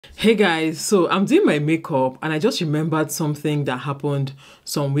Hey guys, so I'm doing my makeup and I just remembered something that happened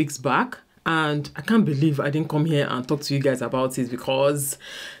some weeks back, and I can't believe I didn't come here and talk to you guys about it because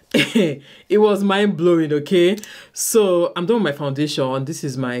it was mind-blowing. Okay, so I'm done with my foundation. This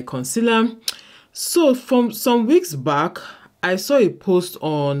is my concealer. So from some weeks back, I saw a post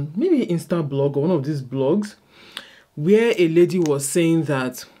on maybe Insta blog or one of these blogs where a lady was saying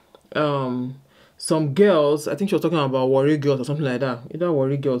that some girls, I think she was talking about Warri girls or something like that, either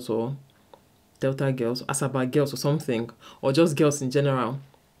Warri girls or Delta girls, Asaba girls or something, or just girls in general.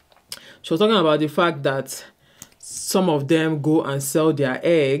 She was talking about the fact that some of them go and sell their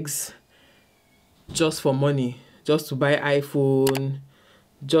eggs just for money, just to buy iPhone,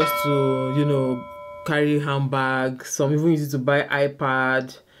 just to, carry handbag. Some even use it to buy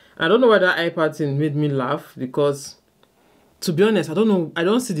iPad. I don't know why that iPad thing made me laugh because, to be honest, I don't know. I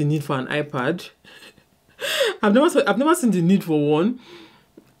don't see the need for an iPad. I've never seen the need for one.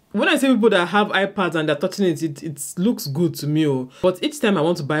 When I see people that have iPads and they're touching it looks good to me. Oh. But each time I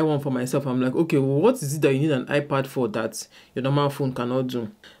want to buy one for myself, I'm like, okay, well, what is it that you need an iPad for that your normal phone cannot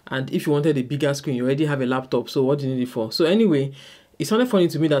do? And if you wanted a bigger screen, you already have a laptop, so what do you need it for? So anyway, it sounded funny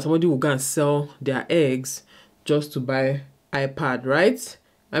to me that somebody will go and sell their eggs just to buy iPad, right?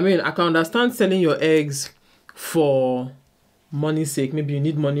 I mean, I can understand selling your eggs for money's sake. Maybe you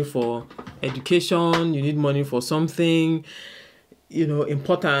need money for education, you need money for something,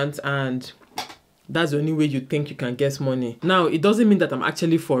 important, and that's the only way you think you can get money. Now, it doesn't mean that I'm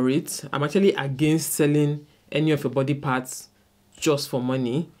actually for it. I'm actually against selling any of your body parts just for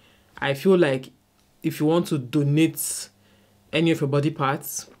money. I feel like if you want to donate any of your body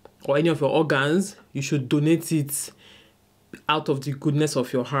parts or any of your organs, you should donate it out of the goodness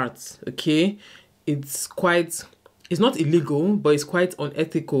of your heart, okay? It's not illegal, but it's quite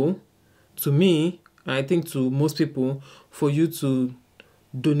unethical to me, and I think to most people, for you to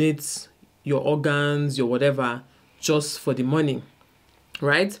donate your organs, your whatever, just for the money,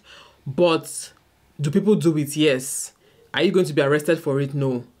 right? But do people do it? Yes. Are you going to be arrested for it?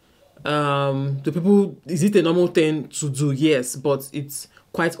 No. Is it a normal thing to do? Yes, but it's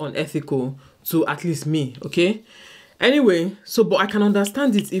quite unethical to at least me, okay? Anyway, but I can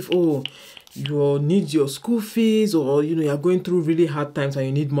understand it if, you need your school fees, or you're going through really hard times and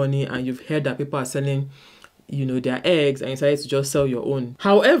you need money, and you've heard that people are selling their eggs, and you decided to just sell your own.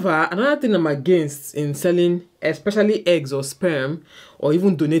 However, another thing I'm against in selling, especially eggs or sperm, or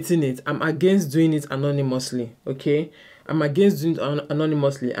even donating it, I'm against doing it anonymously, okay? I'm against doing it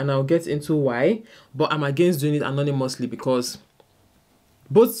anonymously, and I'll get into why, but I'm against doing it anonymously because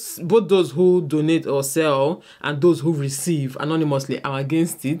both those who donate or sell and those who receive anonymously, I'm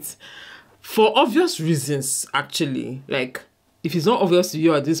against it. For obvious reasons, actually. Like, if it's not obvious to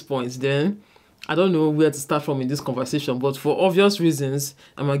you at this point, then I don't know where to start from in this conversation. But for obvious reasons,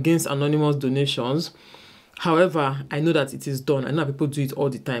 I'm against anonymous donations. However, I know that it is done. I know people do it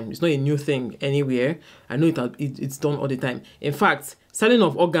all the time. It's not a new thing anywhere. I know it's done all the time. In fact, selling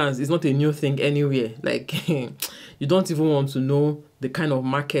of organs is not a new thing anywhere. Like, you don't even want to know the kind of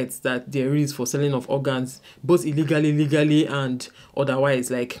markets that there is for selling of organs, both illegally, legally, and otherwise.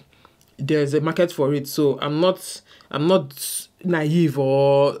 Like, there's a market for it. So I'm not naive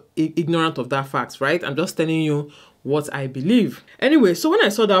or ignorant of that fact, right? I'm just telling you what I believe. Anyway, so when I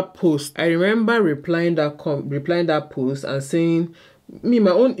saw that post, I remember replying that post and saying, my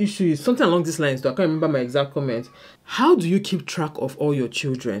own issue is something along these lines, though I can't remember my exact comment. How do you keep track of all your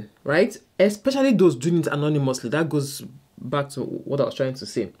children, right? Especially those doing it anonymously. That goes back to what I was trying to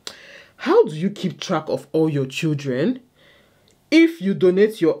say. How do you keep track of all your children if you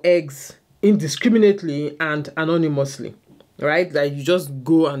donate your eggs indiscriminately and anonymously, right? Like, you just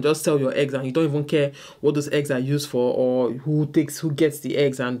go and just sell your eggs and you don't even care what those eggs are used for, or who gets the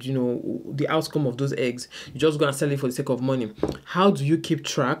eggs, and the outcome of those eggs. You just go and sell it for the sake of money. How do you keep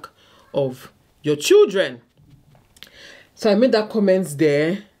track of your children? So I made that comment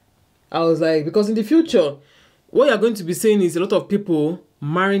there. I was like, because in the future, what you're going to be saying is a lot of people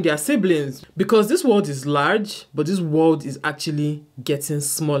marrying their siblings, because this world is large, but this world is actually getting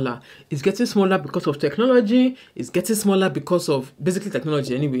smaller. It's getting smaller because of technology. It's getting smaller because of basically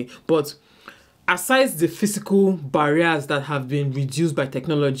technology anyway. But aside the physical barriers that have been reduced by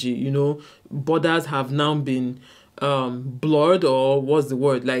technology, borders have now been blurred, or what's the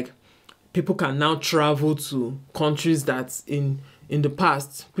word? Like, people can now travel to countries that in the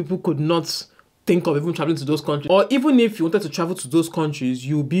past people could not think of even traveling to those countries. Or even if you wanted to travel to those countries,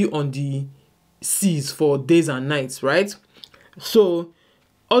 you'll be on the seas for days and nights, right? So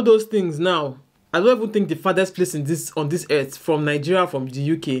all those things now I don't even think the farthest place on this earth, from Nigeria, from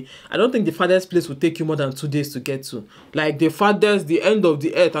the UK, I don't think the farthest place will take you more than 2 days to get to. Like the farthest, the end of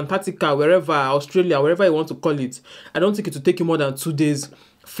the earth, Antarctica, wherever, Australia, wherever you want to call it, I don't think it will take you more than 2 days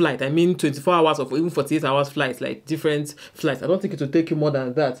flight. I mean 24 hours or even 48 hours flights, like different flights. I don't think it will take you more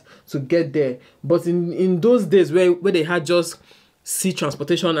than that to get there. But in those days where they had just sea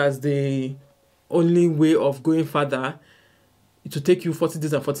transportation as the only way of going further, it will take you 40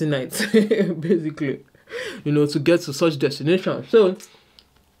 days and 40 nights, basically, to get to such destination. So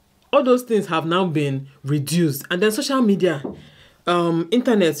all those things have now been reduced. And then social media,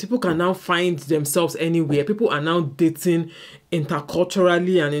 internet, people can now find themselves anywhere. People are now dating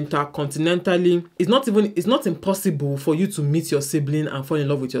interculturally and intercontinentally. It's not impossible for you to meet your sibling and fall in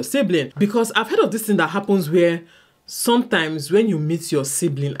love with your sibling. Because I've heard of this thing that happens where sometimes when you meet your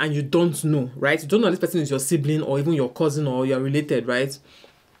sibling and you don't know, right? You don't know this person is your sibling or even your cousin or you're related, right?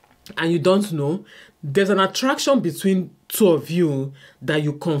 And you don't know, there's an attraction between two of you that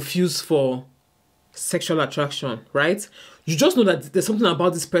you confuse for sexual attraction, right? You just know that there's something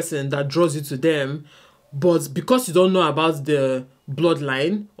about this person that draws you to them, but because you don't know about the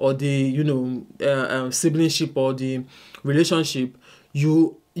bloodline or the, siblingship or the relationship,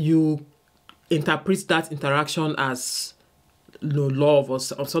 you interpret that interaction as love or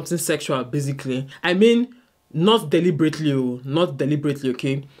something sexual, basically. I mean, not deliberately,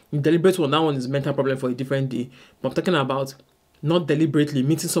 okay? Deliberate one, that one is a mental problem for a different day. But I'm talking about not deliberately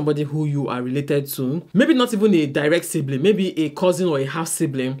meeting somebody who you are related to. Maybe not even a direct sibling, maybe a cousin or a half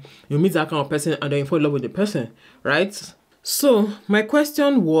sibling. You meet that kind of person and then you fall in love with the person, right? So my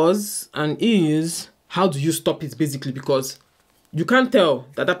question was and is, how do you stop it, basically? Because you can't tell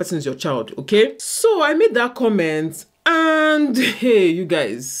that person is your child, okay? So I made that comment and hey, you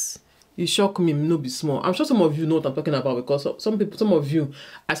guys, it shocked me, no be small. I'm sure some of you know what I'm talking about because I saw some of you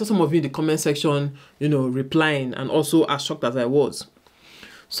in the comment section, replying and also as shocked as I was.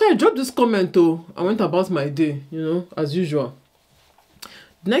 So I dropped this comment though. I went about my day, as usual.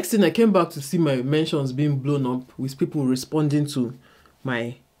 Next thing, I came back to see my mentions being blown up with people responding to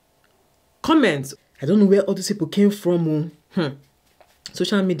my comments. I don't know where all these people came from.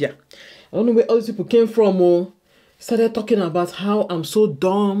 Social media. I don't know where all these people came from. Started talking about how I'm so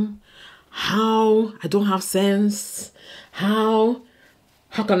dumb, how I don't have sense, how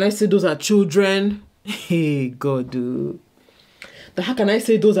can I say those are children? Hey God, dude. How can I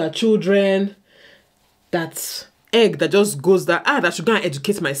say those are children? That egg that just goes that I should go and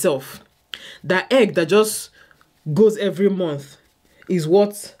educate myself. That egg that just goes every month is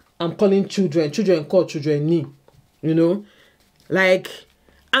what I'm calling children. Children call children ni.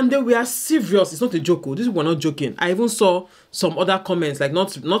 And then we are serious. It's not a joke. This we're not joking. I even saw some other comments, like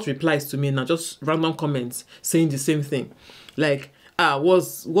not replies to me now, just random comments saying the same thing. Like,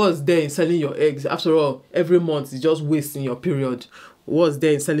 what's there in selling your eggs? After all, every month is just wasting your period. What's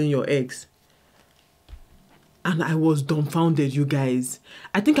there in selling your eggs? And I was dumbfounded, you guys.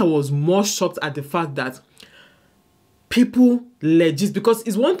 I think I was more shocked at the fact that people legit, because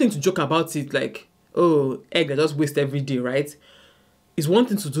it's one thing to joke about it, like, oh, egg I just waste every day, right? It's one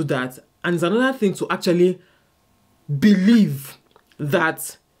thing to do that, and it's another thing to actually believe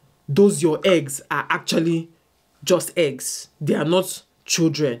that those your eggs are actually just eggs. They are not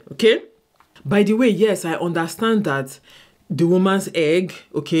children, okay? By the way, yes, I understand that the woman's egg,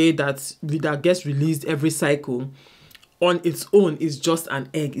 okay, that gets released every cycle on its own is just an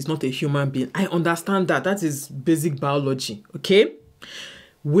egg. It's not a human being. I understand that. That is basic biology, okay?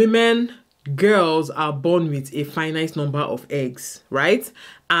 Girls are born with a finite number of eggs, right?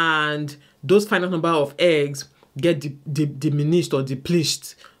 And those finite number of eggs get diminished or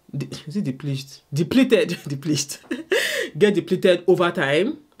depleted. Is it depleted? Depleted. Get depleted over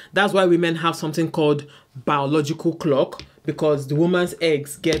time. That's why women have something called biological clock, because the woman's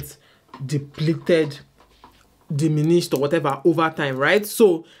eggs get depleted, diminished or whatever over time, right?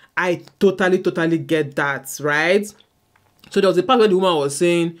 So I totally get that, right? So there was a part where the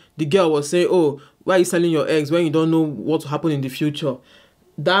girl was saying, oh, why are you selling your eggs when you don't know what will happen in the future?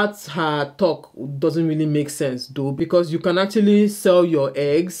 That her talk doesn't really make sense though, because you can actually sell your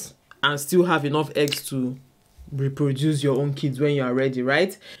eggs and still have enough eggs to reproduce your own kids when you are ready,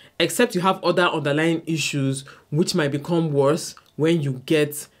 right? Except you have other underlying issues which might become worse when you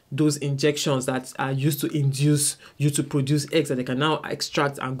get those injections that are used to induce you to produce eggs that they can now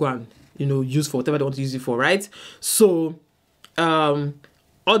extract and go and use for whatever they want to use it for, right? So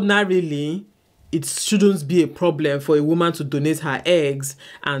ordinarily it shouldn't be a problem for a woman to donate her eggs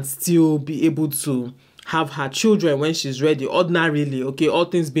and still be able to have her children when she's ready, ordinarily, okay, all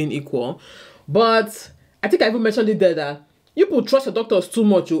things being equal. But I think I even mentioned it there that You people trust your doctors too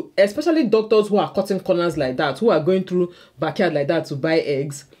much, especially doctors who are cutting corners like that, who are going through backyard like that to buy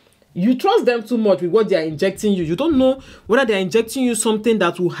eggs. You trust them too much with what they are injecting you. You don't know whether they are injecting you something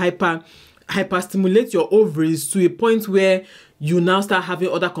that will hyperstimulate your ovaries to a point where you now start having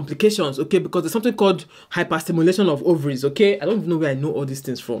other complications, okay? Because there's something called hyperstimulation of ovaries, okay? I don't even know where I know all these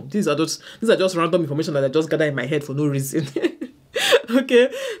things from. These are just random information that I just gather in my head for no reason. Okay?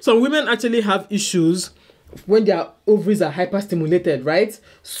 Some women actually have issues when their ovaries are hyperstimulated, right?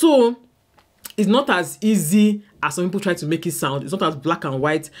 So it's not as easy as some people try to make it sound. It's not as black and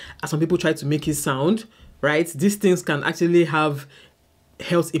white as some people try to make it sound, right? These things can actually have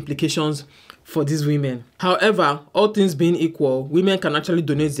health implications for these women. However, all things being equal, women can actually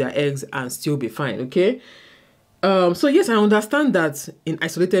donate their eggs and still be fine, okay? So yes, I understand that in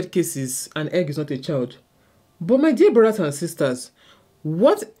isolated cases, an egg is not a child. But my dear brothers and sisters,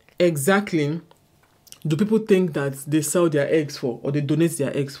 what exactly do people think that they sell their eggs for or they donate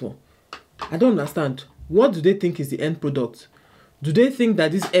their eggs for? I don't understand. What do they think is the end product? Do they think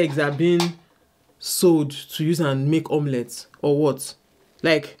that these eggs are being sold to use and make omelets or what?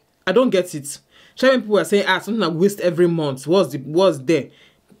 Like, I don't get it. Some people are saying, something that waste every month. What's there?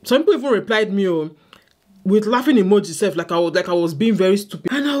 Some people even replied me with laughing emoji self, like I was being very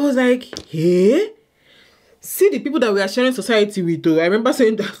stupid. And I was like, hey? See the people that we are sharing society with, though. I remember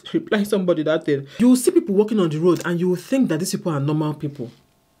saying that, replying somebody that thing. You will see people walking on the road and you will think that these people are normal people.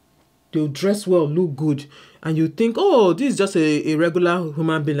 They'll dress well, look good. And you think, oh, this is just a regular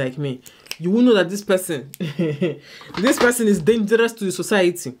human being like me. You will know that this person, this person is dangerous to the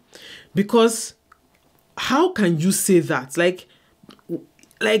society. Because how can you say that? Like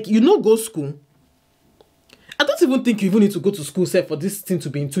go school. I don't even think you even need to go to school, sir, for this thing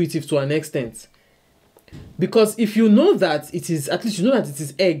to be intuitive to an extent. Because if you know that it is, at least you know that it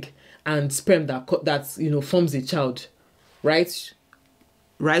is egg and sperm that forms a child, right?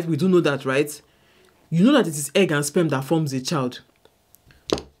 Right? We do know that, right? You know that it is egg and sperm that forms a child.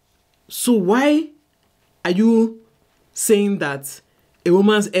 So why are you saying that a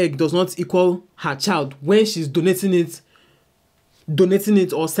woman's egg does not equal her child when she's donating it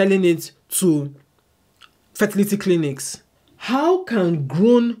or selling it to fertility clinics? How can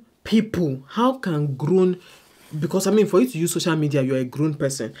grown people, because I mean, for you to use social media, you're a grown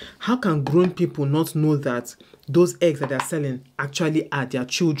person. How can grown people not know that those eggs that they're selling actually are their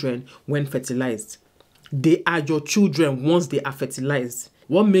children when fertilized? They are your children once they are fertilized.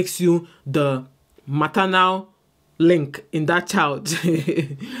 What makes you the maternal link in that child?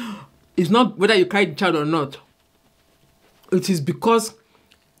 It's not whether you carry the child or not. It is because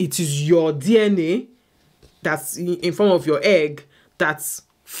it is your DNA that's in form of your egg that's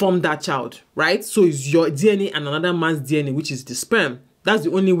formed that child, right? So it's your DNA and another man's DNA, which is the sperm. That's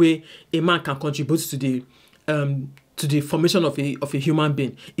the only way a man can contribute to the formation of a human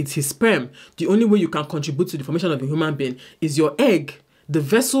being. It's his sperm. The only way you can contribute to the formation of a human being is your egg. The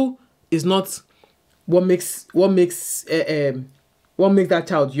vessel is not what makes that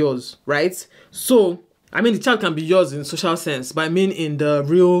child yours, right? So I mean, the child can be yours in social sense, but I mean in the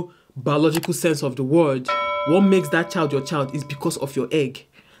real biological sense of the word, what makes that child your child is because of your egg.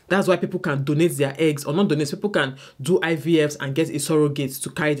 That's why people can donate their eggs, or not donate. People can do IVFs and get a surrogate to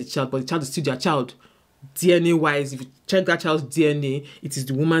carry the child, but the child is still their child. DNA-wise, if you check that child's DNA, it is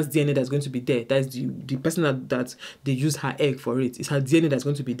the woman's DNA that's going to be there. That is the person that they use her egg for it. It's her DNA that's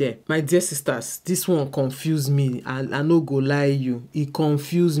going to be there. My dear sisters, this one confused me. I no go lie you. It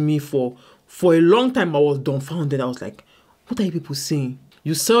confused me for a long time. I was dumbfounded. I was like, what are you people saying?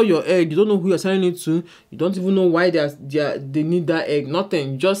 You sell your egg, you don't know who you're selling it to, you don't even know why they need that egg,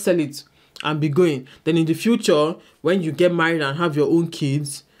 nothing. You just sell it and be going. Then in the future, when you get married and have your own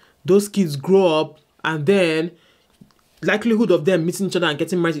kids, those kids grow up, and then likelihood of them meeting each other and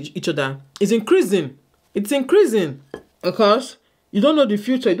getting married to each other is increasing. It's increasing. Because you don't know the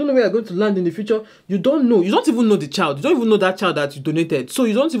future, you don't know where you're going to land in the future. You don't know. You don't even know the child. You don't even know that child that you donated. So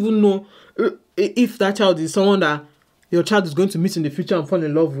you don't even know if that child is someone that your child is going to meet in the future and fall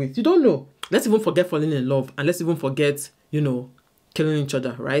in love with. You don't know. Let's even forget falling in love, and let's even forget, killing each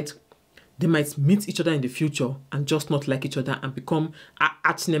other, right? They might meet each other in the future and just not like each other and become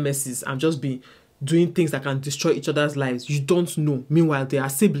arch nemesis and just be doing things that can destroy each other's lives. You don't know. Meanwhile, they are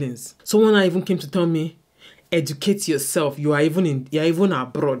siblings. Someone even came to tell me, educate yourself. You're even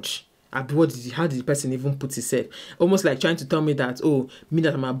abroad. Abroad, how did the person even put himself? Almost like trying to tell me that, me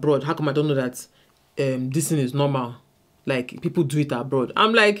that I'm abroad, how come I don't know that this thing is normal? Like, people do it abroad.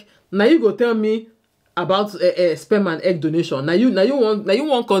 I'm like, now you go tell me about sperm and egg donation. Now you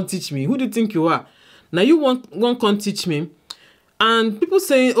want come teach me. Who do you think you are? Now you want come teach me And people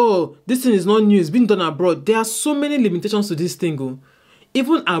saying, oh, this thing is not new, it's been done abroad. There are so many limitations to this thing. Oh.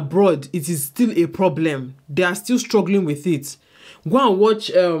 Even abroad, it is still a problem. They are still struggling with it. Go and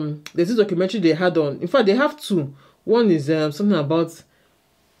watch, there's this documentary they had on. In fact, they have two. One is something about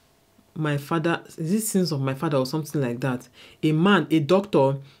my father, is it Sins of My Father or something like that? A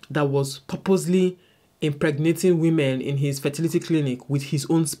doctor that was purposely impregnating women in his fertility clinic with his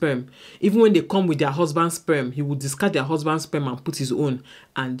own sperm. Even when they come with their husband's sperm, he would discard their husband's sperm and put his own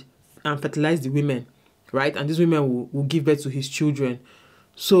and fertilize the women, right? And these women will give birth to his children.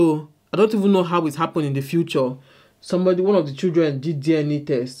 So I don't even know how it happened in the future. One of the children did DNA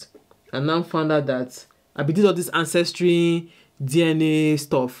test and now found out that I did all this ancestry DNA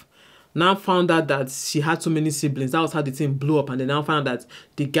stuff. Now found out that she had so many siblings. That was how the thing blew up. And they now found out that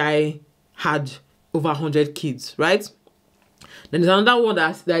the guy had over 100 kids, right? Then there's another one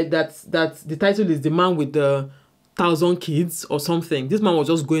that the title is The Man with the 1,000 Kids or something. This man was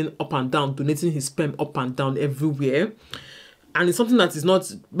just going up and down, donating his sperm up and down everywhere. And it's something that is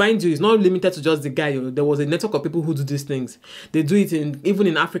not, mind you, it's not limited to just the guy. There was a network of people who do these things. They do it even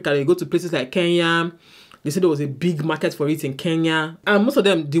in Africa. They go to places like Kenya. They said there was a big market for it in Kenya. And most of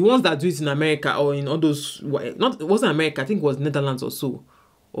them, the ones that do it in America or in all those, it wasn't America, I think it was Netherlands or so.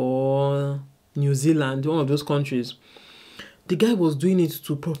 Or New Zealand, one of those countries. The guy was doing it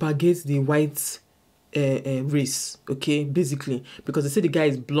to propagate the white race, okay, basically. Because they say the guy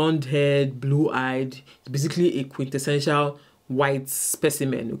is blonde-haired, blue-eyed. He's basically a quintessential white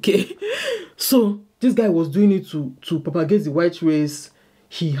specimen, okay? So this guy was doing it to propagate the white race.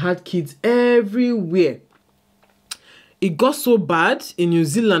 He had kids everywhere. It got so bad in New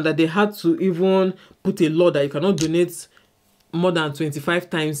Zealand that they had to even put a law that you cannot donate more than 25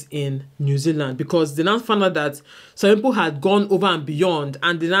 times in New Zealand, because they now found out that some people had gone over and beyond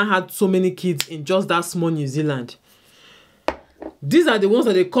and they now had so many kids in just that small New Zealand. These are the ones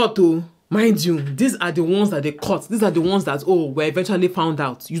that they caught, too. Mind you, these are the ones that they caught. These are the ones that, were eventually found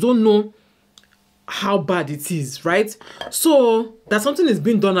out. You don't know how bad it is, right? So that something is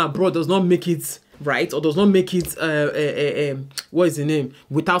being done abroad does not make it right, or does not make it what is the name,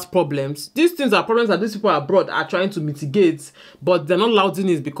 without problems. These things are problems that these people abroad are trying to mitigate, but they're not lauding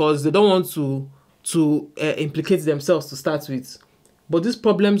it because they don't want to implicate themselves to start with. But these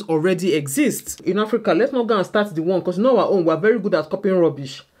problems already exist in Africa. Let's not go and start the one, because you know our own, we're very good at copying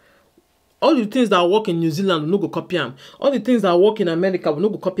rubbish. All the things that work in New Zealand, we no go copy them. All the things that work in America, we no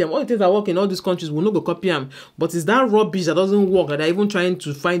go copy them. All the things that work in all these countries, we no go copy them. But it's that rubbish that doesn't work that they're even trying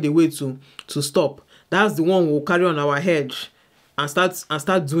to find a way to stop. That's the one we'll carry on our head and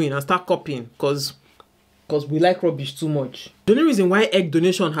start doing and start copying, because we like rubbish too much. The only reason why egg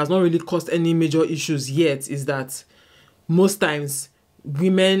donation has not really caused any major issues yet is that most times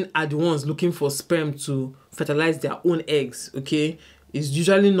women are the ones looking for sperm to fertilize their own eggs. Okay, it's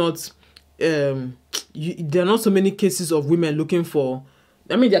usually not. There are not so many cases of women looking for,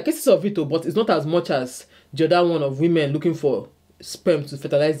 I mean, there are cases of it, but it's not as much as the other one of women looking for sperm to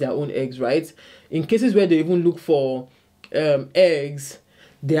fertilize their own eggs, right? In cases where they even look for eggs,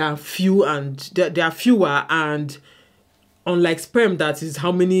 there are fewer, and unlike sperm that is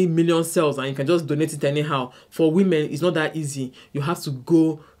how many million cells and you can just donate it anyhow, for women it's not that easy. You have to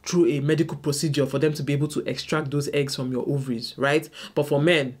go through a medical procedure for them to be able to extract those eggs from your ovaries, right? But for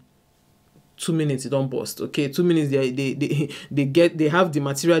men, 2 minutes, it don't bust. Okay, 2 minutes, they have the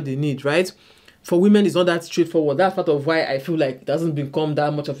material they need, right? For women, it's not that straightforward. That's part of why I feel like it doesn't become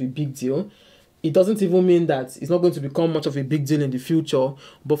that much of a big deal. It doesn't even mean that it's not going to become much of a big deal in the future.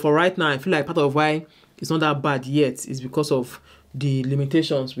 But for right now, I feel like part of why it's not that bad yet is because of the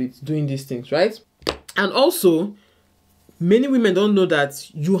limitations with doing these things, right? And also, many women don't know that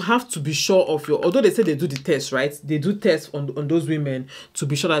you have to be sure of although they say they do the test, right? They do tests on those women to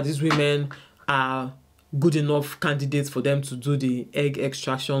be sure that these women are good enough candidates for them to do the egg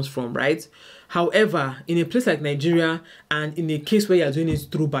extractions from, right? However, in a place like Nigeria, and in a case where you're doing it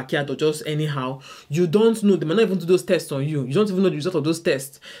through backyard or just anyhow, you don't know. They might not even do those tests on you. You don't even know the result of those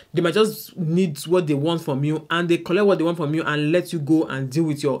tests. They might just need what they want from you, and they collect what they want from you and let you go and deal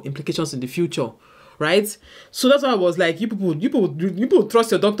with your implications in the future, right? So that's why I was like, you people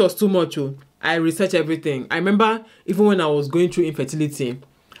trust your doctors too much. Oh. I research everything. I remember even when I was going through infertility,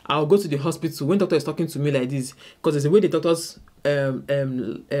 I'll go to the hospital when doctor is talking to me like this, because there's a way the doctor's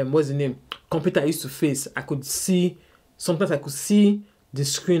what's the name, computer used to face. Sometimes I could see the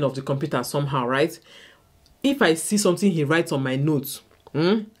screen of the computer somehow, right? If I see something he writes on my notes,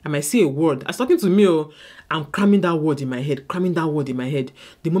 I might see a word. As talking to me, I'm cramming that word in my head.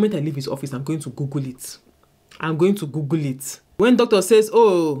 The moment I leave his office, I'm going to Google it. When doctor says,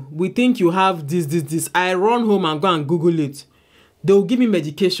 oh, we think you have this, I run home and go and Google it. They will give me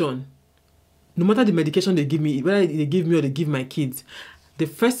medication. No matter the medication they give me, whether they give me or they give my kids, the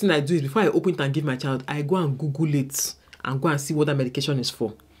first thing I do is before I open it and give my child, I go and Google it and go and see what that medication is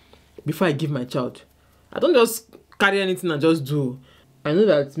for before I give my child. I don't just carry anything and just do. I know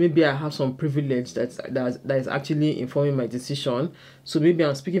that maybe I have some privilege that is actually informing my decision. So maybe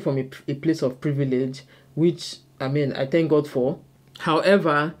I'm speaking from a place of privilege, which I mean I thank God for.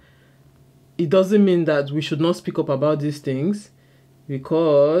 However, it doesn't mean that we should not speak up about these things,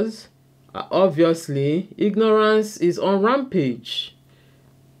 because obviously ignorance is on rampage.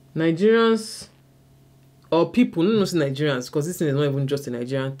 Nigerians, or people, not say Nigerians, because this thing is not even just a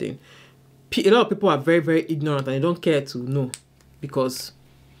Nigerian thing. A lot of people are very, very ignorant and they don't care to know, because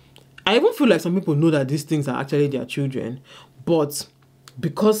I even feel like some people know that these things are actually their children, but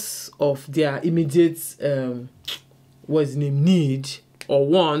because of their immediate need or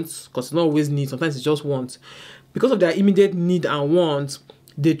want, because it's not always need, sometimes it's just want. Because of their immediate need and want,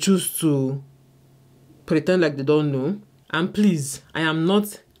 they choose to pretend like they don't know. And please, I am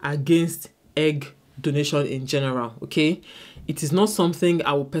not against egg donation in general, okay? It is not something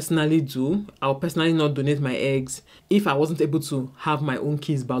I will personally do. I will personally not donate my eggs. If I wasn't able to have my own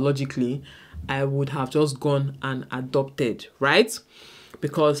kids biologically, I would have just gone and adopted, right?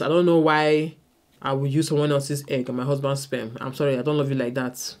 Because I don't know why I will use someone else's egg and my husband's sperm. I'm sorry, I don't love you like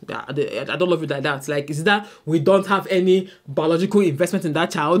that. I don't love you like that. Like, is that we don't have any biological investment in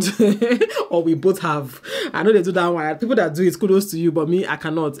that child? Or we both have? I know they do that one. People that do it, kudos to you, but me, I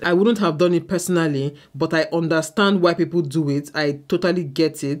cannot. I wouldn't have done it personally, but I understand why people do it. I totally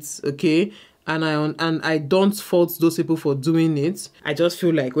get it, okay? And I don't fault those people for doing it. I just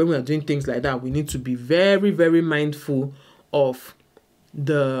feel like when we are doing things like that, we need to be very, very mindful of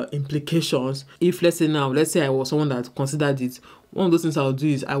the implications. If let's say I was someone that considered it, one of those things I'll do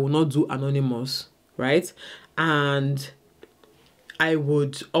is I will not do anonymous, right? And I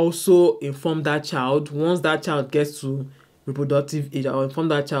would also inform that child. Once that child gets to reproductive age, I'll inform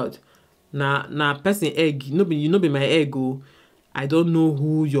that child, nah person egg, you know be my egg. I don't know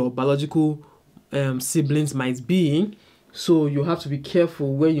who your biological siblings might be, so you have to be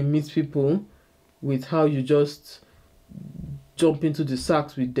careful when you meet people with how you just jump into the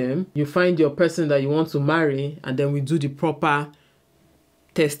sacks with them. You find your person that you want to marry, and then we do the proper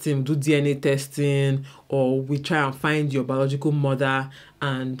testing, do DNA testing, or we try and find your biological mother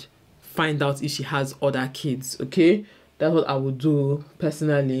and find out if she has other kids, okay? That's what I would do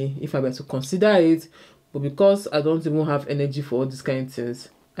personally if I were to consider it. But because I don't even have energy for all these kind of things,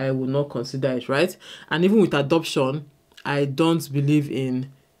 I would not consider it, right? And even with adoption, I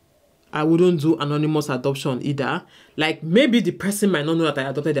wouldn't do anonymous adoption either. Like, maybe the person might not know that I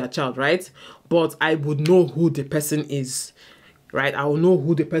adopted their child, right? But I would know who the person is, right? I will know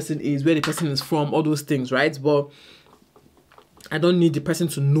who the person is, where the person is from, all those things, right? But I don't need the person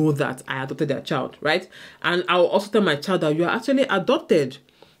to know that I adopted their child, right? And I'll also tell my child that you are actually adopted.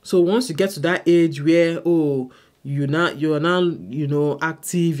 So once you get to that age where, you're now,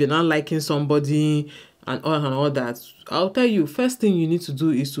 active, you're not liking somebody, and all that, I'll tell you, first thing you need to do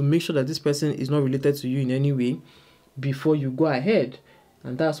is to make sure that this person is not related to you in any way before you go ahead.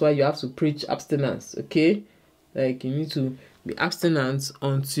 And that's why you have to preach abstinence, okay? Like, you need to be abstinent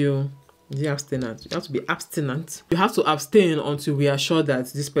until you have to be abstinent. You have to abstain until we are sure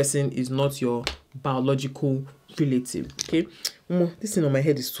that this person is not your biological relative, okay? This thing on my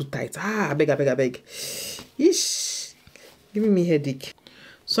head is too tight. I beg. Yeesh, giving me headache.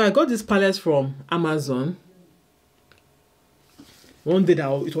 So I got this palette from Amazon. One day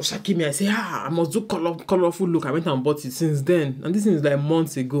that it was shocking me. I said, I must do colorful look. I went and bought it since then. And this thing is like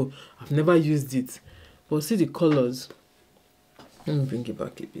months ago. I've never used it. But see the colors. Let me bring it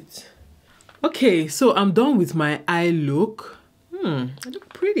back a bit. Okay, so I'm done with my eye look. I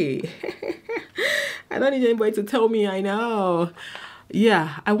look pretty. I don't need anybody to tell me, I know.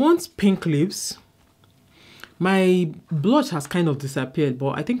 Yeah, I want pink lips. My blush has kind of disappeared,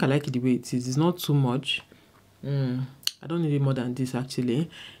 but I think I like it the way it is. It's not too much. I don't need it more than this, actually.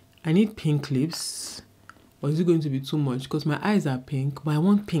 I need pink lips. Or is it going to be too much? Because my eyes are pink, but I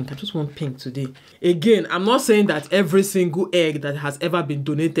want pink. I just want pink today. Again, I'm not saying that every single egg that has ever been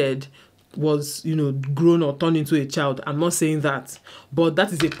donated was, grown or turned into a child. I'm not saying that. But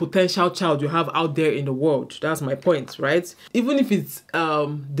that is a potential child you have out there in the world. That's my point, right? Even if it's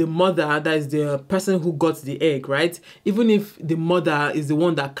the mother, that is the person who got the egg, right? Even if the mother is the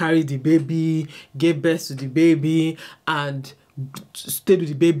one that carried the baby, gave birth to the baby, and stayed with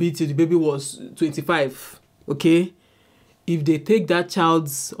the baby till the baby was 25, okay? If they take that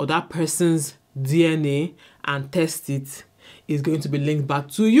child's or that person's DNA and test it, is going to be linked back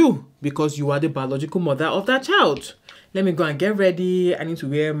to you because you are the biological mother of that child. let me go and get ready. I need to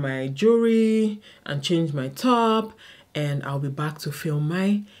wear my jewelry and change my top, and I'll be back to film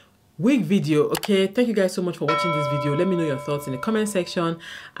my wig video. Okay, thank you guys so much for watching this video. Let me know your thoughts in the comment section,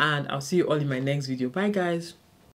 and I'll see you all in my next video. Bye guys.